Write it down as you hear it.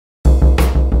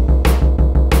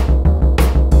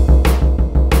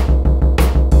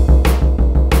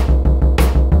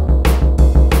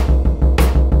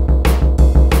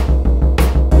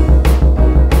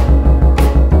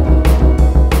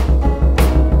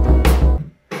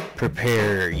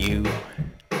prepare you.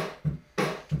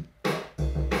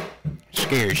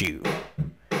 Scares you.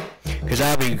 Cause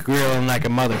I'll be grilling like a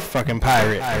motherfucking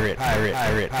pirate.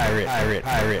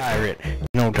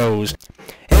 No toes.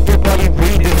 Everybody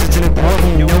read this, it's an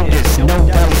important notice. No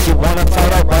dice, you wanna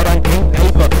fight out right on pink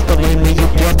paper. The lamer you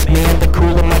get, man, the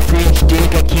cooler my fridge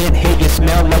dig. I can't hate you,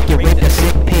 smell like you ripped a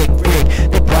sick pig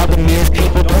frig. The problem is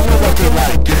people don't know what they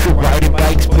like. If you're riding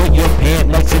bikes, put your pant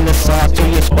legs in the socks so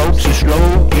your spokes will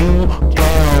slow you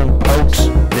down, folks.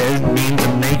 That means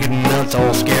I'm naked and nuts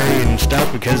all scary and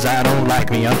stuff because I don't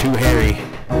like me, I'm too